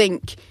and you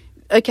think,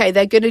 okay,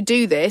 they're going to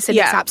do this and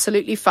it's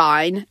absolutely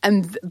fine.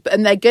 And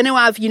they're going to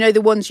have,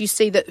 the ones you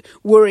see that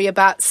worry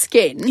about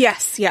skin.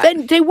 Yes, yeah.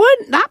 They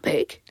weren't that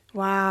big.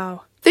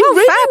 Wow. They fair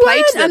really play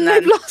weren't, to them, and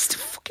then. they've lost a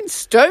fucking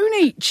stone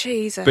each.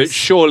 Jesus. But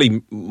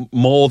surely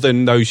more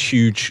than those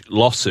huge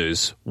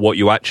losses, what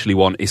you actually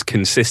want is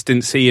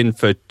consistency. And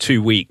for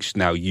 2 weeks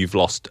now, you've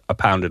lost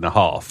 £1.50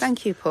 pounds.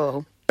 Thank you,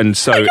 Paul. And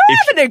so you're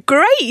having a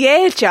great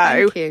year,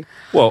 Joe. Thank you.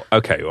 Well,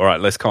 okay, all right,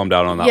 let's calm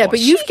down on that Yeah, one. but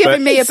you've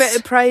given me a bit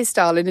of praise,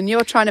 darling, and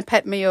you're trying to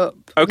pep me up.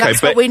 Okay,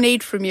 that's what we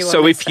need from you.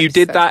 So if you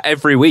did that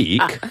every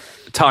week,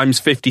 times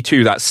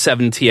 52, that's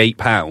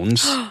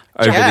 £78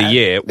 over the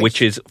year,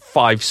 which is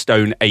 5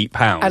 stone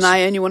 £8. And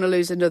I only want to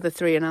lose another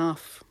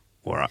 3.5.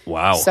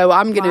 Wow. So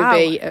I'm going to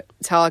be at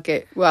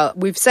target. Well,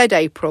 we've said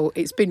April.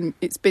 It's been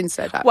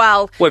said that.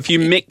 Well, if you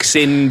mix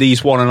in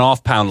these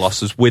 £1.50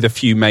 losses with a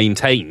few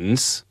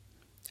maintains,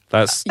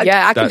 I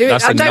can do it.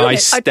 That's a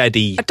nice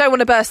steady. I don't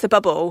want to burst the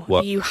bubble.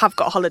 What? You have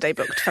got a holiday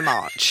booked for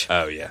March.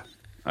 Oh yeah.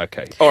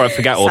 Okay. All right.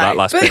 Forget all that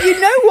last But bit. you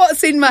know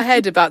what's in my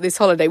head about this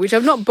holiday, which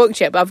I've not booked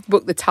yet, but I've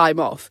booked the time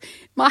off.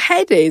 My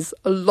head is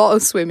a lot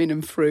of swimming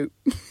and fruit.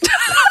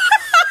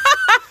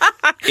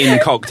 In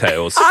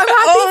cocktails. I'm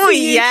happy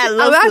lovely.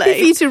 I'm happy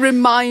for you to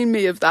remind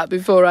me of that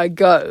before I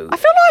go. I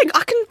feel like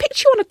I can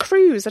picture you on a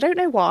cruise. I don't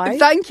know why.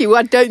 Thank you.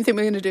 I don't think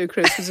we're going to do a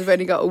cruise because we've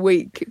only got a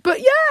week. But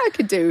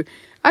yeah,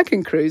 I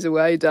can cruise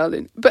away,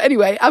 darling. But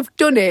anyway, I've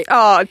done it.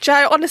 Oh,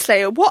 Joe,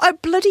 honestly, what a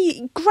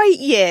bloody great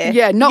year.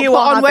 Yeah, not put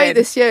on weight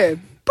this year.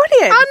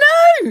 Brilliant. I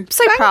know.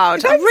 So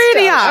proud. I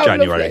really am.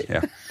 January,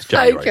 yeah. It's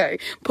January. Okay.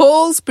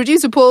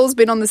 Producer Paul's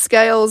been on the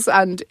scales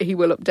and he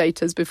will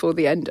update us before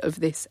the end of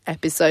this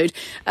episode.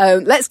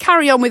 Let's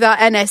carry on with our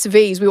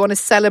NSVs. We want to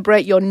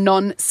celebrate your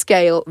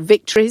non-scale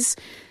victories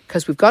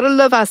because we've got to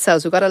love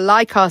ourselves. We've got to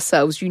like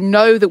ourselves. You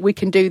know that we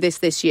can do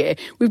this year.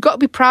 We've got to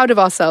be proud of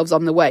ourselves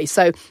on the way.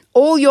 So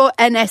all your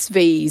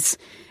NSVs,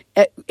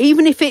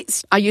 even if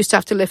it's, I used to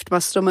have to lift my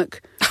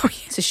stomach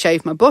to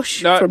shave my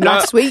bush from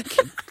last week.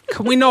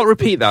 Can we not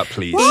repeat that,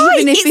 please? Why?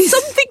 Even if it's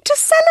something to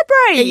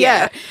celebrate.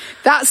 Yeah,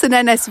 that's an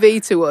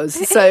NSV to us.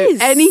 It so is.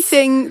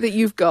 anything that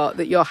you've got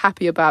that you're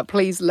happy about,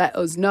 please let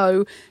us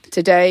know.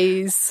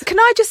 Today's. Can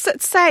I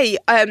just say,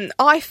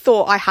 I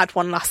thought I had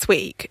one last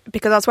week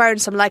because I was wearing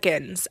some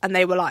leggings and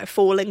they were like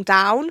falling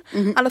down.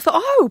 Mm-hmm. And I thought,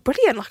 oh,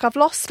 brilliant. Like I've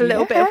lost a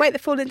little bit of weight. They're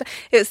falling down.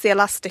 It was the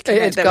elastic in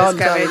it that was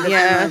going. Darling,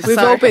 yeah. We've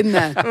all been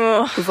there.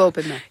 We've all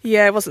been there.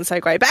 Yeah, it wasn't so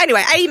great. But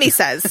anyway, Amy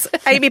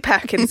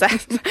Perkins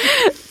says,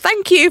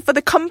 thank you for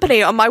the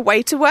company on my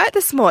way to work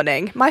this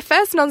morning. My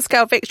first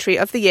non-scale victory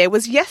of the year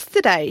was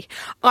yesterday.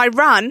 I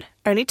ran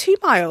only 2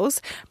 miles,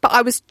 but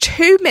I was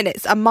 2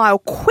 minutes a mile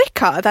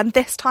quicker than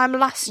this time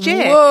last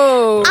year.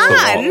 Whoa.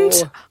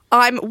 And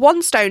I'm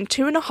 1 stone,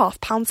 2.5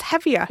 pounds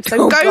heavier.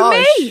 So go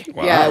me.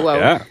 Wow. Yeah, well,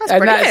 yeah. That's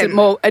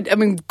brilliant. I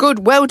mean,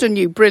 good. Well done,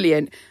 you.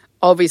 Brilliant.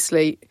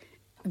 Obviously,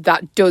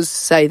 that does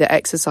say that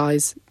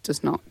exercise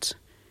does not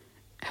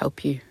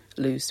help you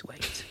lose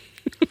weight.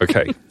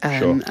 Okay,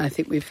 sure. I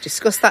think we've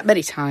discussed that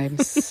many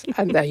times.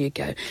 And there you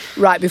go.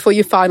 Right, before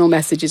your final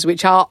messages,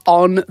 which are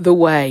on the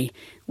way,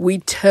 we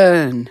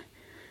turn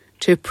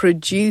to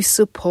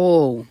producer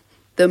Paul,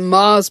 the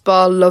Mars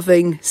bar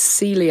loving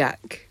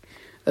celiac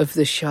of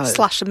the show. /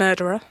 a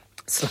murderer.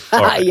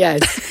 Right.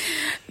 Yes.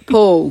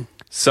 Paul.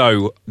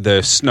 So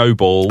the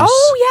snowballs,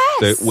 oh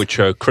yes, which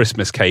are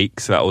Christmas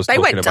cakes that I was talking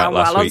about last week. They went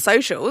down well on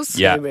socials.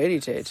 Yeah, they really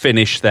did.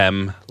 Finished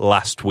them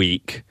last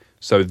week,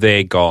 so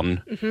they're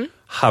gone. Mm-hmm.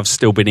 Have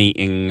still been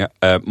eating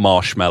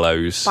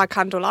marshmallows by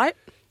candlelight.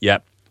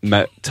 Yep,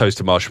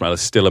 toasted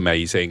marshmallows, still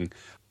amazing.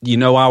 You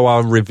know how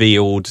I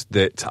revealed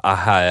that I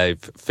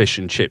have fish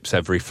and chips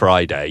every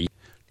Friday?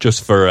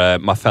 Just for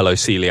my fellow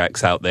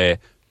celiacs out there,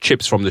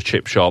 chips from the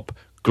chip shop,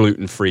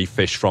 gluten-free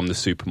fish from the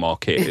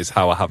supermarket is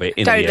how I have it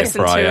in the air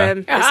fryer.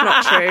 Don't listen to him. It's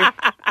not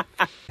true.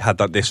 Had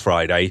that this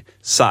Friday.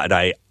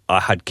 Saturday, I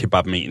had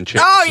kebab meat and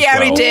chips. Oh, yeah, as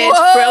well. he did.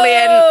 Whoa.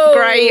 Brilliant.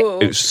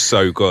 Great. It was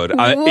so good.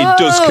 It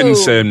does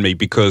concern me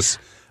because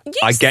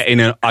I get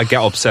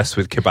obsessed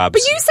with kebabs.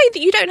 But you say that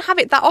you don't have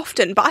it that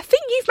often, but I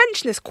think you've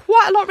mentioned this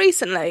quite a lot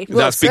recently.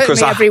 That's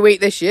because every week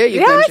this year.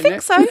 You've I mentioned think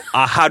it. so.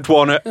 I had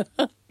one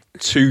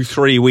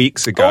 2-3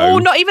 weeks ago. Oh,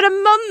 not even a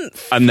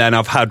month. And then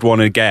I've had one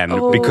again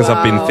because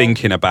I've been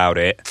thinking about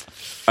it,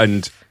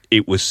 and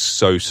it was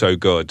so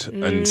good.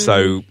 And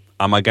so,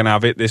 am I going to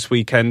have it this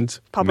weekend?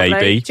 Probably.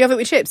 Maybe. Do you have it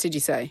with chips, did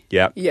you say?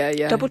 Yeah.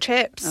 Yeah. Double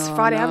chips,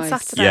 Friday and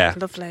Saturday. Yeah.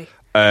 Lovely.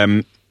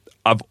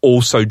 I've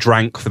also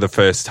drank for the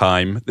first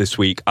time this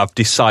week. I've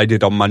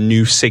decided on my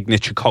new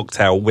signature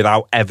cocktail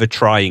without ever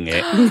trying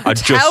it.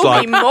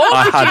 Tell me more,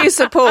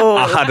 producer Paul.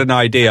 I had an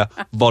idea.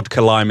 Vodka,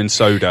 lime and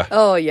soda.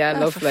 Oh, yeah, For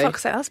lovely.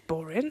 fuck's sake, that's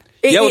boring.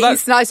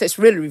 It's nice. It's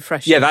really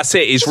refreshing. Yeah, that's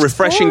it. It's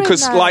refreshing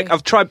because,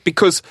 I've tried,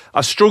 because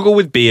I struggle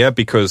with beer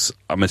because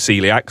I'm a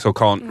celiac, so I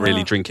can't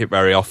really drink it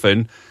very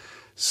often.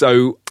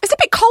 So It's a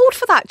bit cold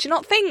for that, do you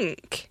not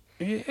think?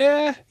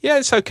 yeah,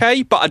 it's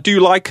okay. But I do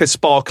like a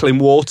sparkling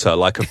water,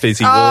 like a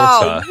fizzy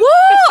water. Oh,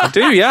 what? I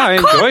do, yeah, I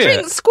enjoy Can't it.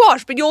 drink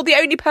squash, but you're the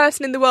only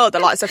person in the world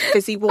that likes a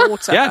fizzy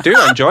water. Yeah, I do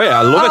enjoy it.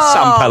 I love a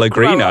San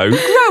Pellegrino.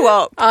 Grow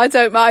up. I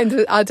don't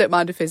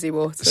mind a fizzy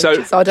water. So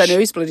I don't know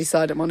whose bloody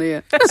side I'm on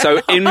here. So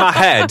in my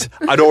head,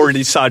 I'd already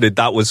decided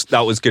that was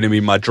going to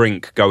be my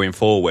drink going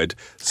forward.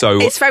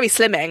 So It's very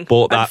slimming,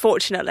 bought that,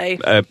 unfortunately.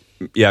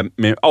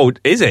 Oh,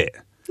 is it?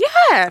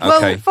 Yeah. Okay.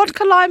 Well,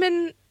 vodka, lime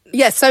and...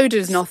 Yeah,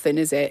 soda's nothing,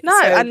 is it? No,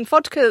 So- and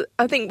vodka,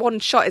 I think one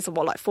shot is,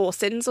 4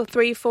 sins or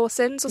 4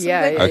 sins or something?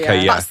 Yeah, Okay,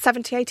 yeah. About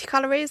 70, 80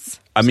 calories.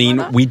 I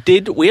mean,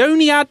 we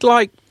only had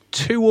like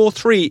 2 or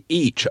 3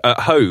 each at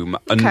home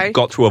and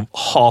got through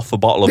half a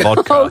bottle of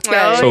vodka.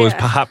 Okay. So I was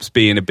perhaps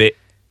being a bit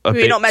not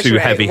too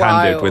measuring.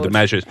 heavy-handed with the Wild.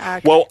 measures.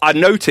 Okay. Well, I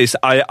noticed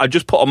I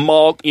just put a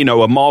mark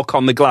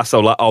on the glass.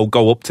 I'll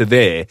go up to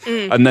there,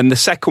 and then the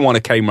second one I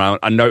came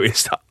round, I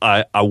noticed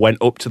I went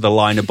up to the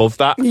line above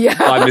that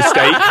by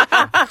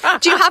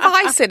mistake. Do you have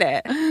ice in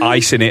it?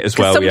 Ice in it as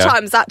well.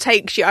 Sometimes that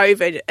takes you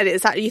over, and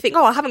it's that you think,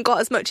 I haven't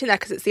got as much in there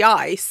because it's the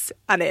ice,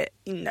 and it's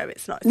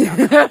not. It's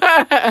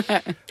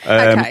the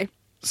alcohol. Okay.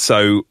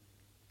 So,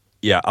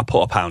 yeah, I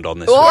put £1 on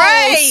this Oh, one.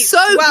 Great! so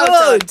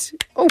Well good. done.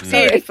 Oh,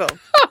 sorry. Beautiful.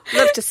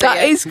 Love to see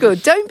That it. is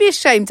good. Don't be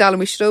ashamed, darling.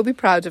 We should all be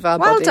proud of our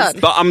Well bodies. done.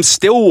 But I'm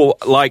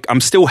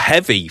still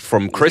heavy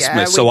from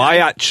Christmas, we so know. I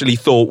actually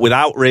thought,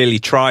 without really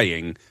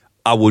trying,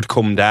 I would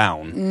come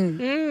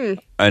down,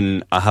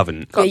 and I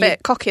haven't. Got a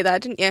bit cocky there,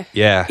 didn't you?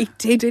 Yeah, He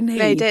did, didn't he?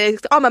 Yeah, you did.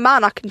 I'm a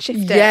man, I can shift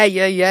it. Yeah.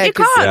 You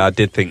 'cause can't. yeah, I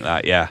did think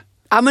that. Yeah,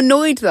 I'm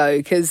annoyed though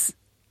because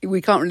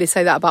we can't really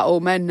say that about all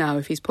men now.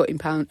 If he's putting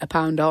a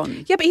pound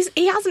on, Yeah, but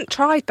he hasn't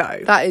tried,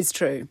 though. that is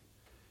true.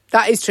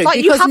 That is true. Like,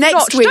 you because have next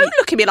not. week, Don't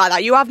look at me like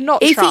that. You have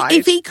not tried.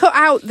 if he cut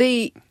out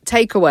the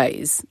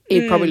takeaways,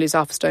 he'd probably lose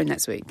half a stone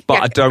next week.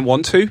 but I don't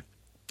want to.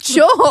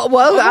 Sure.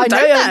 Well, I know. don't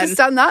I then.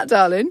 understand that,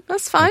 darling.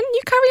 That's fine.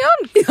 You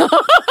carry on.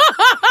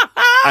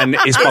 And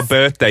it's my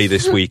birthday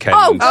this weekend.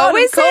 Oh, God,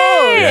 is of course.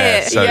 it?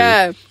 yeah. So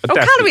Yeah. I Oh,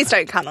 definitely- calories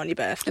don't count on your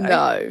birthday.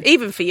 No.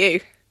 Even for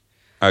you.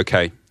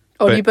 Okay.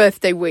 On But- your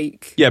birthday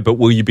week. Yeah, but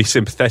will you be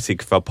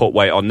sympathetic if I put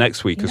weight on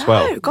next week as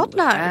well? No, God,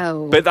 no.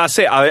 Wow. But that's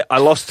it. I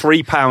lost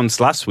 £3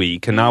 last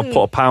week, and now I've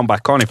put £1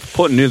 back on. If I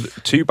put another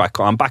 2 back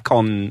on, I'm back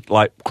on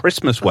like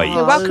Christmas weight.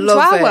 You're welcome to love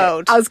our it.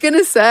 world. I was going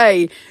to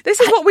say, This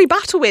is what we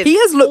battle with. he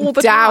has all looked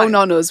the down time.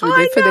 on us with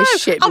I it for this know.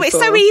 shit Oh, it's so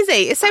before.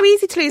 easy. It's so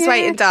easy to lose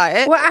weight in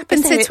diet. What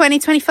happened to Isn't it?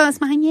 2024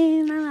 is my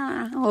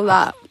year? All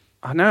that.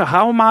 I know.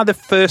 How am I the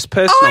first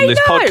person I on this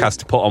know. podcast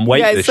to put on weight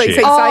Yeah, this so year?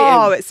 exciting.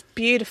 Oh, it's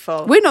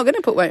beautiful. We're not going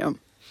to put weight on.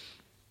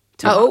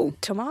 At all.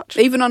 Too much?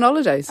 Even on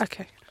holidays.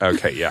 Okay.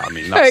 Okay, yeah. I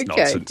mean, that's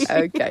Okay. nonsense.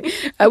 Okay.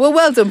 Well,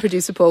 well done,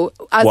 producer Paul.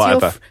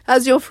 Whatever.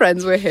 As your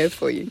friends, we're here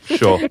for you.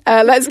 Sure.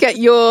 Let's get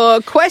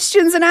your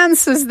questions and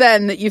answers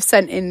then that you've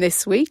sent in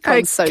this week on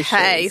Okay,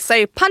 socials.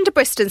 so Panda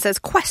Briston says,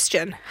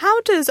 question,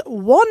 how does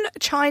one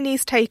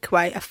Chinese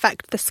takeaway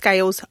affect the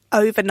scales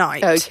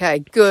overnight? Okay,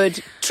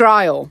 good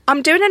trial.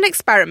 I'm doing an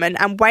experiment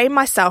and weighing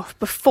myself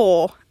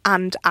before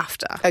and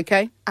after.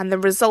 Okay. And the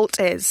result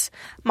is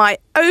my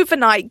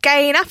overnight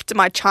gain after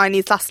my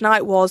Chinese last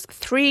night was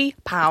 £3.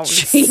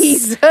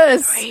 Jesus.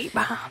 £3.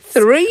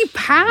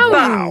 £3.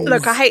 Wow.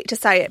 Look, I hate to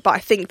say it, but I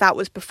think that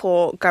was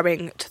before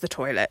going to the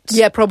toilet.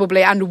 Yeah,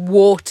 probably. And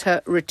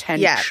water Yeah,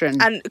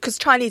 retention. and because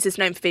Chinese is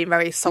known for being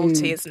very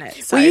salty, isn't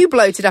it? So Were you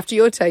bloated after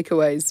your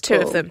takeaways? two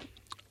Paul? of them.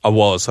 I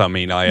was. I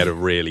mean, I had a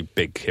really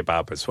big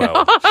kebab as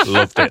well.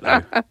 Loved it,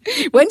 though.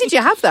 When did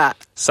you have that?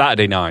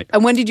 Saturday night,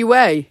 And when did you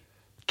weigh?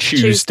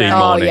 Tuesday Oh,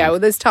 morning. yeah, well,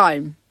 there's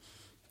time.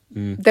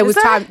 There was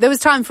time. There was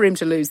time for him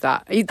to lose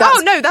that.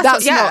 no,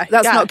 that's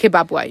not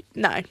kebab weight.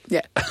 No.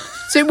 Yeah.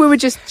 So we were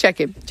just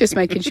checking, just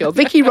making sure.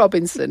 Vicky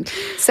Robinson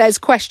says,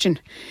 question,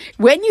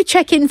 when you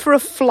check in for a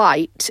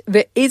flight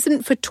that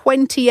isn't for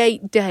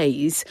 28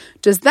 days,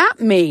 does that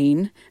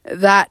mean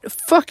that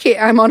fuck it,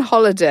 I'm on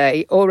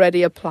holiday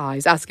already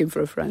applies? Asking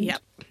for a friend. Yep.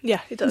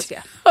 Yeah, it does,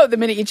 yeah. Oh, the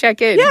minute you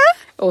check in,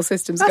 all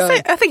systems That's go.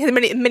 it. I think the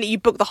minute you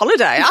book the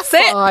holiday, that's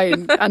it.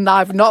 Fine. And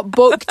I've not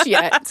booked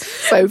yet,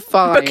 so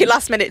fine. Book it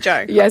last minute,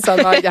 Joe. Yes,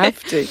 I might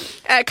have to.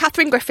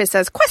 Catherine Griffith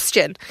says,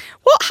 question,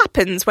 what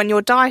happens when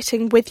you're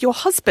dieting with your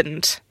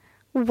husband?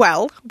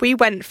 Well, we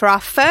went for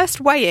our first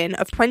weigh-in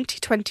of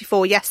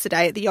 2024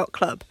 yesterday at the yacht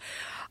club.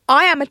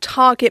 I am a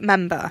Target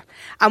member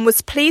and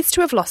was pleased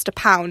to have lost a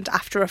pound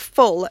after a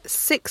full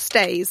 6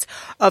 days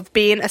of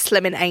being a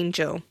slimming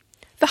angel.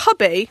 The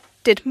hubby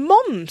did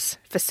Moms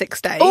for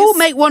 6 days. Oh,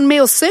 make one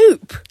meal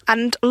soup.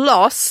 And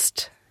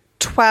lost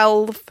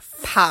 12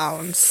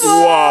 pounds.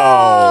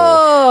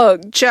 Whoa.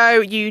 Joe,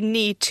 you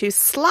need to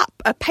slap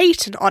a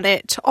patent on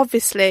it.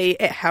 Obviously,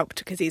 it helped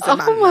because he's a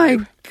man. Oh my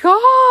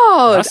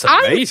God. That's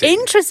amazing. I'm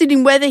interested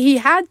in whether he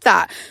had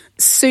that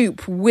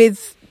soup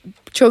with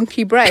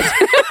chunky bread.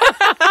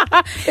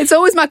 It's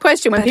always my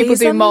question when people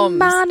do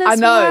Moms. I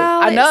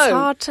know. It's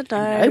hard to know.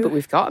 I know, but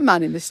we've got a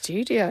man in the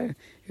studio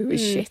who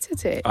is shit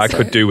at it. I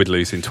could do with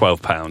losing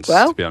 12 pounds,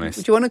 to be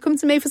honest. Do you want to come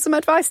to me for some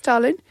advice,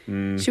 darling?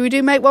 Should we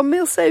do make one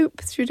meal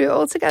soup? Should we do it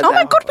all together? Oh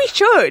my God, we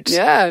should.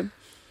 Yeah.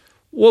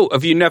 Well,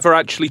 have you never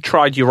actually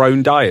tried your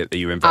own diet that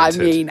you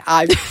invented? I mean,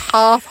 I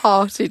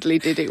half-heartedly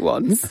did it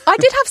once. I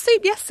did have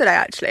soup yesterday,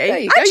 actually. There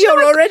you go,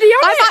 you're already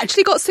on it. I've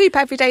actually got soup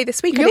every day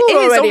this week, and You're it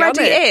is already already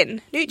on it.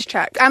 in.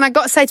 NutriCheck. And I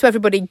got to say to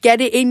everybody,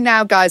 get it in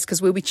now, guys,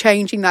 because we'll be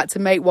changing that to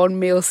make one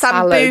meal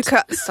salad.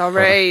 Sambuca.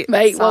 Sorry.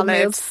 Make salad. one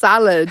meal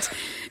salad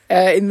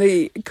in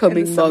the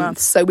coming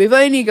months. So we've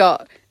only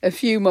got a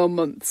few more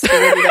months to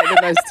really make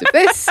the most of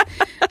this.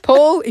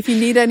 Paul, if you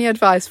need any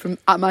advice from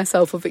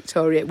myself or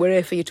Victoria, we're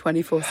here for you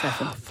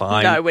 24/7.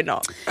 Fine. No, we're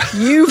not.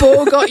 You've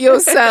all got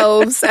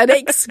yourselves an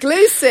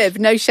exclusive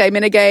No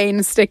Shaming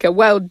Again sticker.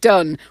 Well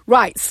done.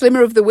 Right,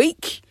 Slimmer of the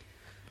Week.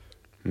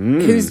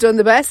 Who's done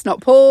the best? Not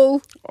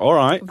Paul. All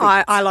right.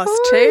 I lost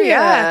 2,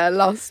 yeah.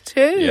 Lost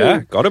 2.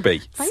 Yeah, gotta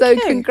be. So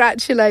you.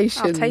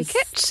 congratulations. I'll take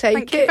it.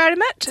 Thank you very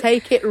much.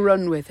 Take it,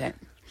 run with it.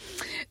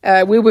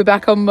 We'll be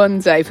back on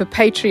Monday for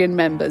Patreon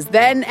members.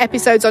 Then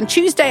episodes on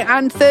Tuesday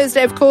and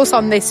Thursday, of course,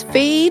 on this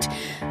feed.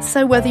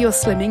 So whether you're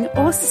slimming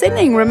or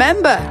sinning,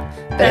 remember,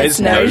 There's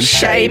no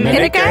shame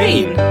in a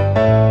gain.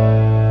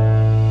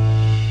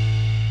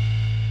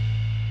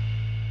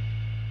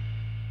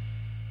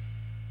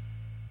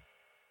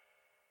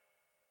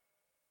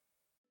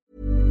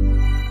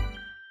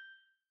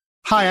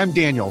 Hi, I'm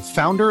Daniel,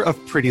 founder of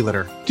Pretty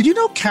Litter. Did you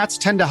know cats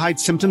tend to hide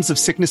symptoms of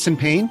sickness and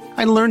pain?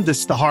 I learned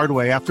this the hard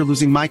way after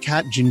losing my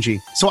cat, Gingy.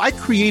 So I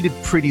created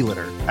Pretty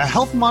Litter, a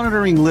health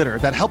monitoring litter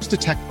that helps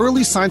detect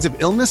early signs of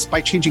illness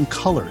by changing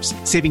colors,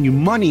 saving you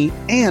money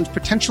and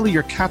potentially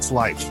your cat's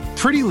life.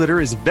 Pretty Litter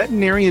is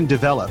veterinarian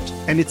developed,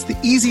 and it's the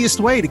easiest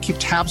way to keep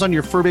tabs on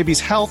your fur baby's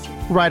health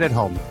right at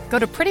home. Go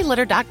to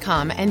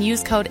prettylitter.com and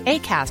use code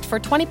ACAST for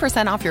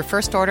 20% off your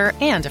first order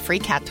and a free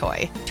cat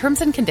toy.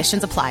 Terms and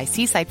conditions apply.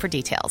 See site for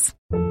details.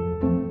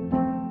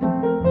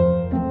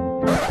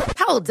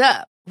 Hold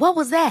up. What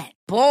was that?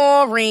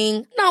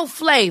 Boring. No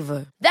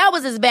flavor. That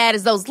was as bad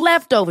as those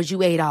leftovers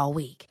you ate all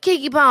week.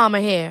 Keke Palmer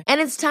here. And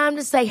it's time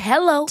to say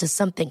hello to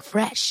something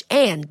fresh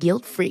and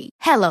guilt-free.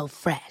 Hello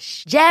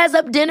Fresh. Jazz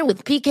up dinner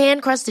with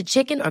pecan-crusted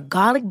chicken or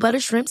garlic butter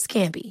shrimp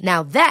scampi.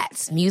 Now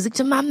that's music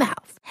to my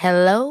mouth.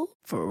 Hello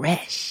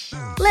Fresh.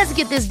 Let's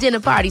get this dinner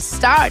party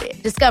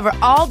started. Discover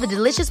all the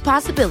delicious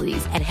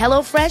possibilities at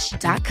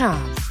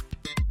HelloFresh.com.